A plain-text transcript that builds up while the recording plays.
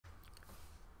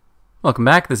Welcome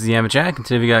back, this is Yama, and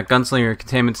today we got Gunslinger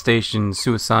Containment Station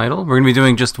Suicidal. We're going to be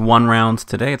doing just one round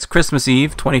today. It's Christmas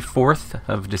Eve, 24th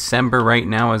of December right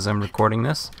now as I'm recording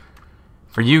this.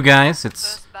 For you guys,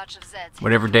 it's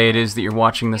whatever day it is that you're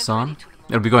watching this on.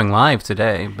 It'll be going live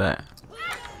today, but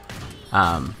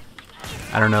I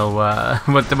don't know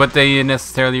what day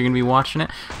necessarily you're going to be watching it,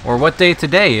 or what day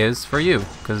today is for you,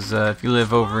 because if you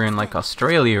live over in like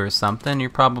Australia or something,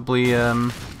 you're probably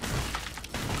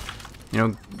you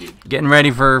know, getting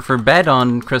ready for bed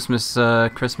on Christmas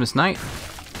night.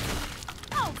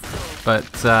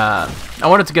 But I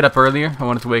wanted to get up earlier. I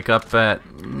wanted to wake up at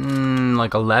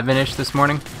like 11ish this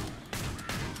morning.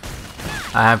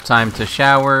 I have time to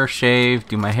shower, shave,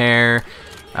 do my hair,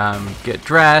 get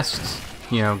dressed,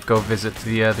 you know, go visit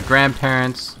the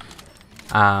grandparents,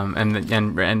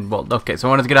 and well, okay. So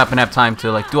I wanted to get up and have time to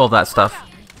like do all that stuff.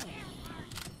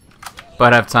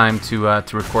 But I have time to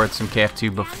record some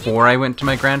KF2 before I went to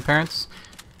my grandparents,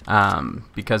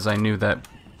 because I knew that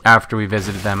after we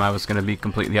visited them I was going to be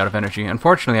completely out of energy.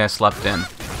 Unfortunately, I slept in.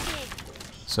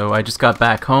 So I just got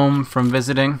back home from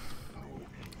visiting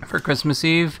for Christmas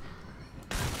Eve,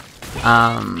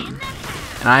 and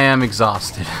I am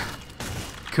exhausted.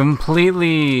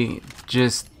 Completely,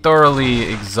 just thoroughly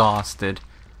exhausted.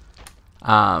 So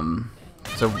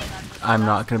I'm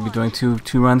not going to be doing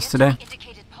two runs today.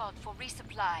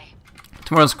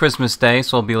 Tomorrow's Christmas Day,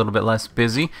 so I'll be a little bit less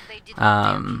busy,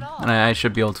 and I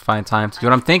should be able to find time to do it.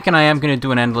 I'm thinking I am going to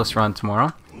do an endless run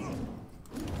tomorrow.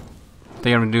 I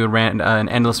think I'm going to do an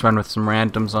endless run with some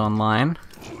randoms online.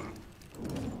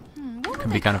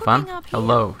 Could be kind of fun.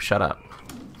 Hello, shut up.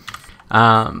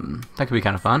 That could be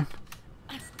kind of fun.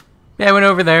 Yeah, I went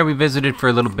over there, we visited for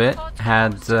a little bit,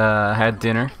 had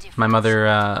dinner. My mother,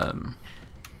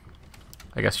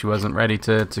 I guess she wasn't ready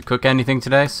to cook anything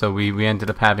today, so we ended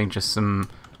up having just some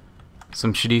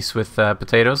chorizo with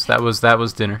potatoes. That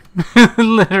was dinner.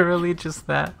 Literally just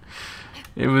that.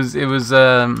 It was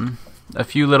a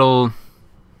few little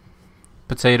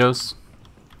potatoes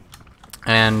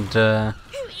and a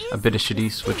bit of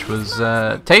chorizo, which was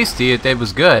tasty. It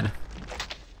was good.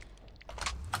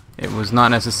 It was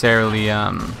not necessarily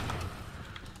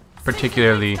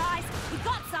particularly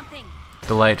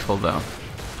delightful though.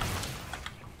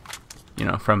 You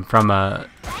know, from a,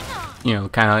 you know,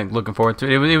 kind of like looking forward to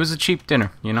it. It was a cheap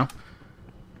dinner, you know.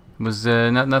 It was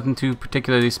nothing too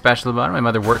particularly special about it. My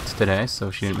mother worked today,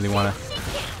 so she didn't really want to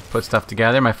put stuff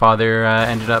together. My father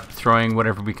ended up throwing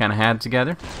whatever we kind of had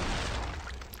together.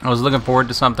 I was looking forward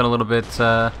to something a little bit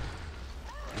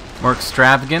more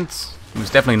extravagant. It was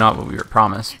definitely not what we were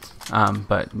promised,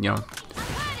 but you know,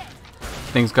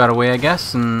 things got away, I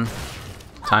guess, and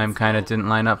time kind of didn't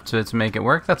line up to make it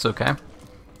work. That's okay.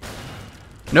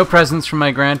 No presents from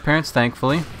my grandparents,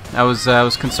 thankfully. I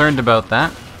was concerned about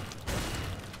that.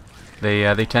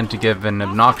 They tend to give an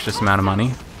obnoxious amount of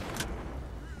money,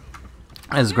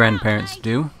 as grandparents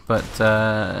do, but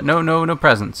no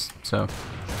presents. So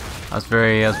I was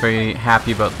very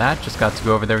happy about that. Just got to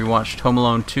go over there. We watched Home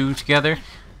Alone 2 together,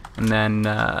 and then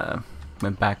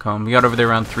went back home. We got over there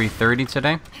around 3:30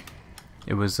 today.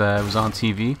 It was on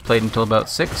TV. Played until about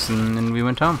 6, and then we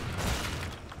went home.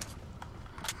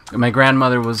 My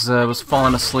grandmother was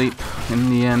falling asleep in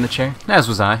the chair, as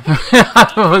was I.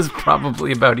 I was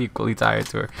probably about equally tired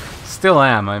to her. Still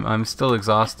am. I'm still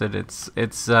exhausted.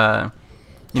 It's you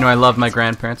know, I love my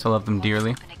grandparents. I love them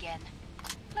dearly.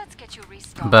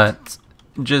 But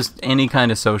just any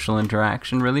kind of social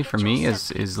interaction, really, for me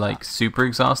is like super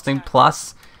exhausting.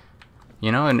 Plus,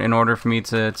 you know, in order for me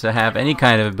to have any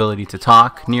kind of ability to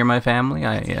talk near my family,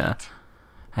 I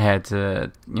had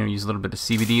to, you know, use a little bit of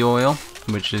CBD oil,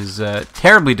 which is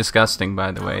terribly disgusting,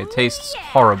 by the way. It tastes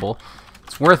horrible.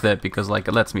 It's worth it because, like,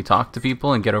 it lets me talk to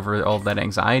people and get over all that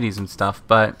anxieties and stuff,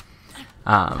 but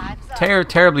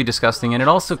terribly disgusting, and it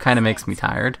also kind of makes me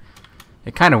tired.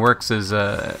 It kind of works as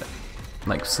a,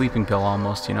 like, sleeping pill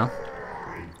almost, you know?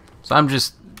 So I'm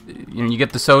just, you know, you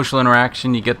get the social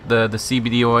interaction, you get the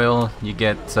CBD oil, you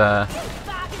get, it's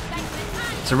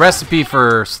a recipe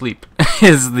for sleep,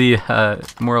 is the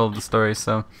moral of the story.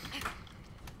 So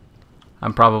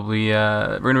I'm probably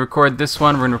we're gonna record this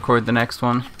one, we're gonna record the next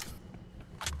one,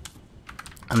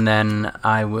 and then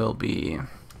I will be,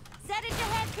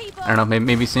 I don't know,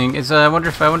 maybe seeing is I wonder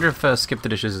if Skip the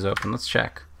Dishes is open. Let's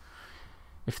check.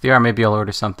 If they are, maybe I'll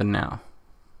order something now.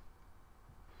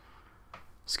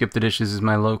 Skip the Dishes is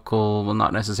my local, well,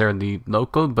 not necessarily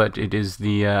local, but it is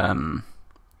the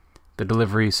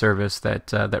delivery service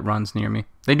that runs near me.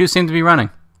 They do seem to be running.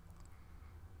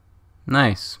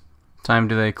 Nice. Time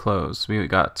do they close? We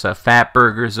got Fat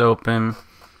Burgers open.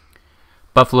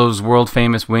 Buffalo's world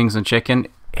famous wings and chicken.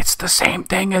 It's the same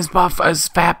thing as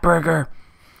Fat Burger.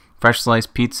 Fresh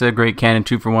sliced pizza, great cannon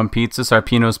 2-for-1 pizza,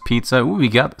 Sarpino's Pizza. Ooh, we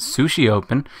got sushi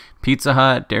open. Pizza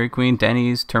Hut, Dairy Queen,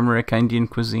 Denny's, Turmeric Indian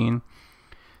Cuisine,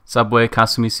 Subway,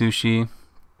 Kasumi Sushi.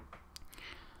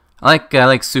 I like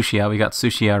sushi. We got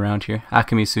sushi around here.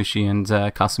 Akami Sushi and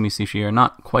Kasumi Sushi are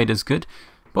not quite as good.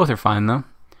 Both are fine though.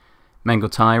 Mango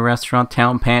Thai restaurant,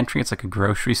 Town Pantry. It's like a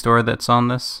grocery store that's on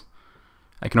this.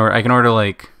 I can order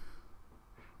like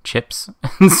chips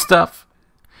and stuff.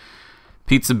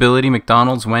 Pizzability,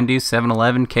 McDonald's, Wendy's,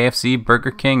 7-Eleven, KFC,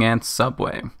 Burger King, and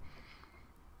Subway.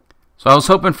 So I was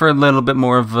hoping for a little bit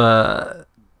more of a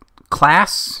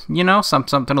class, you know,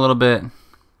 something a little bit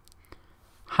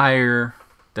higher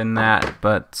than that,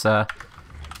 but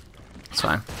it's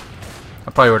fine.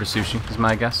 I'll probably order sushi, is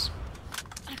my guess.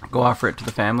 Go offer it to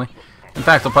the family. In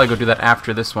fact, I'll probably go do that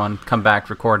after this one, come back,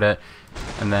 record it,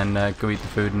 and then go eat the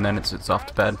food, and then it's off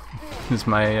to bed. Is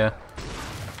my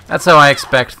that's how I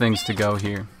expect things to go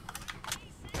here.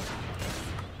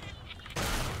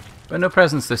 But no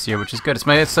presents this year, which is good.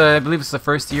 I believe it's the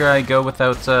first year I go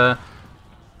without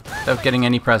getting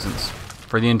any presents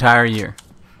for the entire year,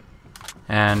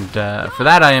 and for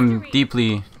that I am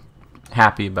deeply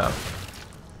happy about.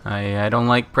 I don't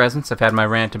like presents. I've had my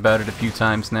rant about it a few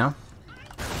times now,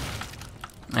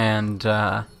 and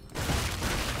I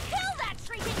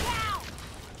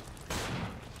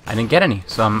didn't get any,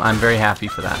 so I'm very happy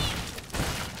for that.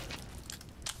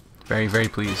 Very, very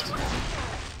pleased.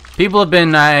 People have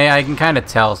been, I can kind of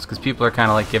tell, because people are kind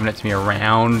of like giving it to me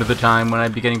around the time when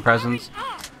I'd be getting presents.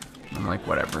 I'm like,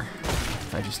 whatever.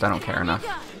 I don't care enough.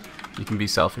 You can be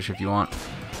selfish if you want.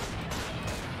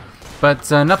 But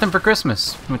nothing for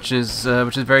Christmas, which is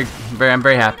very, I'm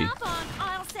very happy.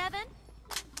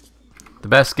 The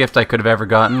best gift I could have ever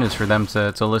gotten is for them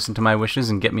to listen to my wishes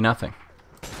and get me nothing.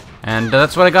 And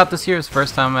that's what I got this year. It's the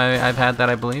first time I've had that,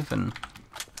 I believe, and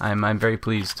I'm very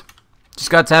pleased.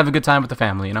 Just got to have a good time with the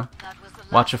family, you know?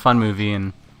 Watch a fun movie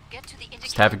and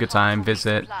just have a good time,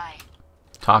 visit,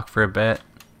 talk for a bit,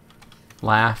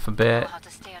 laugh a bit,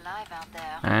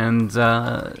 and,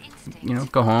 you know,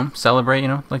 go home, celebrate, you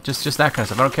know? Like, just that kind of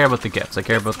stuff. I don't care about the gifts. I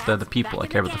care about the people. I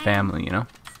care about the family, you know?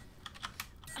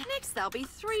 They'll be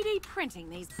 3D printing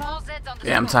these.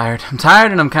 Yeah, I'm tired. I'm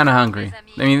tired and I'm kind of hungry.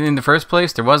 I mean, in the first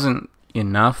place, there wasn't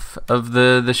enough of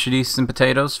the chorizo and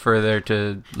potatoes for there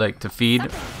to feed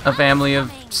a family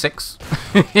of 6.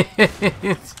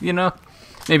 You know,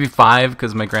 maybe 5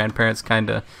 because my grandparents kind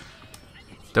of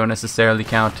don't necessarily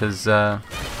count as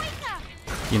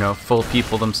you know, full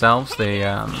people themselves. They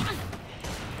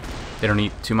don't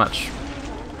eat too much.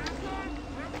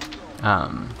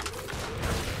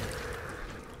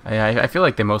 I feel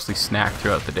like they mostly snack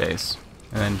throughout the days,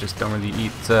 and then just don't really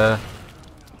eat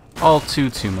all too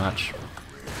much.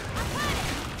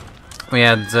 We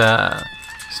had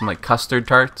some like custard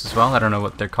tarts as well. I don't know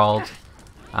what they're called.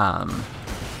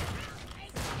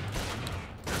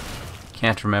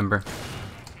 Can't remember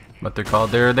what they're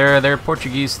called. They're a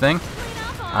Portuguese thing.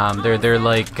 They're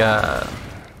like yeah,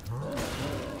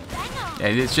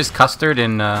 it's just custard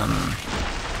and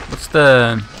what's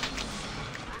the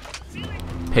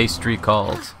pastry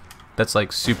called that's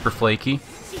like super flaky?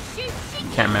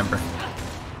 Can't remember.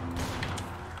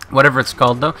 Whatever it's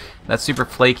called though, that super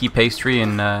flaky pastry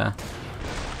and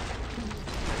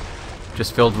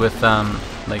just filled with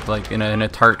like in a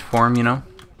tart form, you know,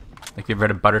 like you've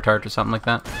read a butter tart or something like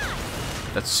that.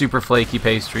 That's super flaky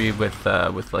pastry with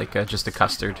like just a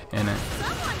custard in it.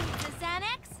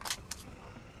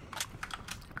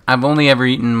 I've only ever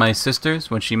eaten my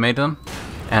sister's when she made them,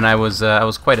 and I was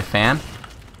quite a fan.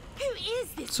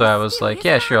 So I was like,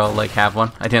 yeah, sure, I'll like have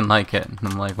one. I didn't like it. And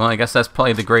I'm like, well, I guess that's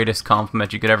probably the greatest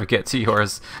compliment you could ever get to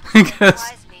yours, because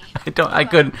I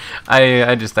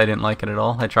didn't like it at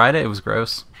all. I tried it. It was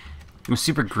gross. It was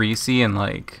super greasy and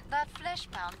like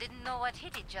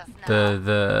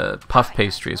the puff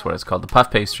pastry is what it's called. The puff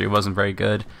pastry wasn't very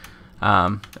good.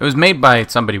 It was made by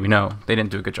somebody we know. They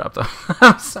didn't do a good job though.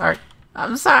 I'm sorry.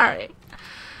 I'm sorry.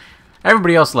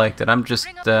 Everybody else liked it. I'm just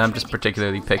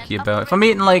particularly picky about it. If I'm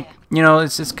eating, like, you know,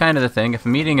 it's just kind of the thing. If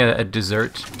I'm eating a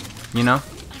dessert, you know,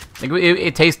 like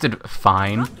it tasted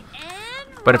fine,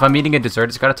 but if I'm eating a dessert,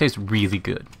 it's gotta taste really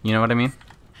good. You know what I mean?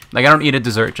 Like, I don't eat a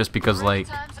dessert just because, like,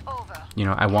 you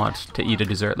know, I want to eat a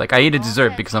dessert. Like, I eat a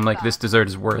dessert because I'm like, this dessert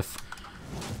is worth,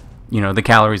 you know, the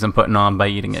calories I'm putting on by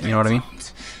eating it. You know what I mean?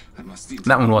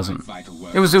 That one wasn't.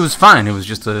 It was fine. It was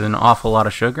just an awful lot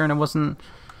of sugar, and it wasn't.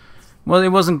 Well, it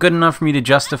wasn't good enough for me to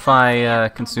justify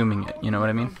consuming it, you know what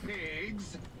I mean?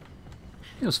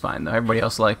 It was fine, though. Everybody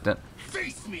else liked it.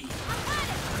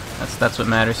 That's what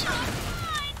matters.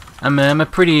 I'm a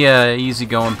pretty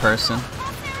easygoing person.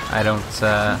 I don't.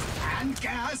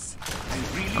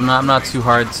 I'm not too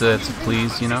hard to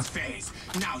please, you know.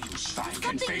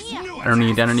 I don't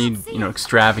need you know,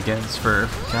 extravagance to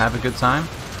have a good time.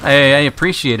 I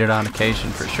appreciate it on occasion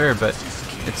for sure, but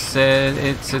it's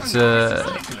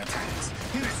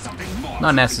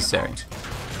not necessary.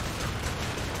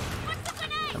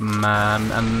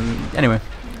 Anyway,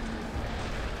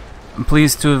 I'm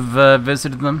pleased to have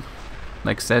visited them.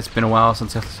 Like I said, it's been a while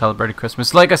since I celebrated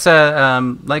Christmas. Like I said,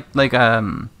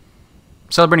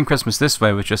 celebrating Christmas this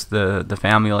way with just the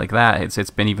family like that, it's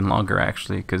been even longer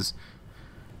actually, because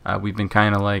we've been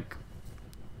kind of like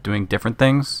doing different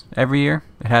things every year.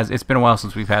 It's been a while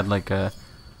since we've had like a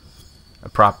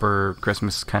proper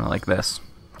Christmas kind of like this,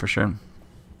 for sure.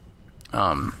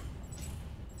 So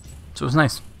it was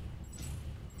nice.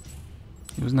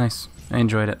 It was nice. I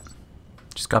enjoyed it.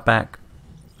 Just got back.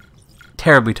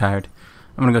 Terribly tired.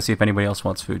 I'm gonna go see if anybody else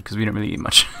wants food, because we didn't really eat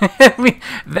much.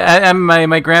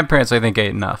 My grandparents, I think,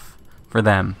 ate enough for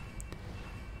them.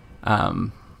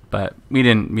 But we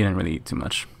didn't really eat too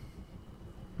much.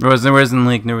 There was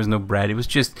no bread. It was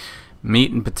just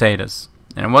meat and potatoes,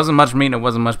 and it wasn't much meat and it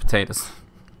wasn't much potatoes.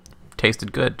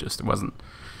 Tasted good, just it wasn't.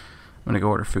 I'm gonna go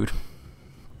order food.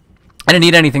 I didn't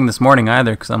eat anything this morning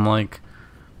either, because I'm like,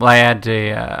 well, I had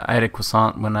a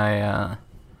croissant when I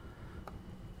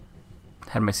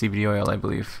had my CBD oil, I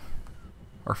believe,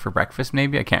 or for breakfast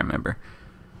maybe. I can't remember.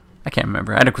 I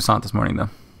had a croissant this morning though.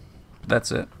 But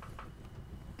that's it.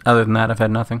 Other than that, I've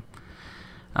had nothing.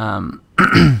 I'm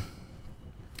gonna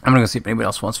go see if anybody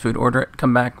else wants food. Order it,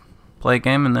 come back, play a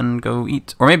game, and then go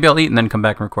eat. Or maybe I'll eat and then come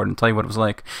back and record and tell you what it was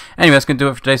like. Anyway, that's gonna do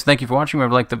it for today. So thank you for watching.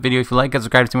 Remember to like the video if you like it.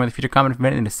 Subscribe to me with a future comment if you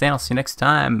made it to say. I'll see you next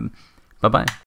time. Bye bye.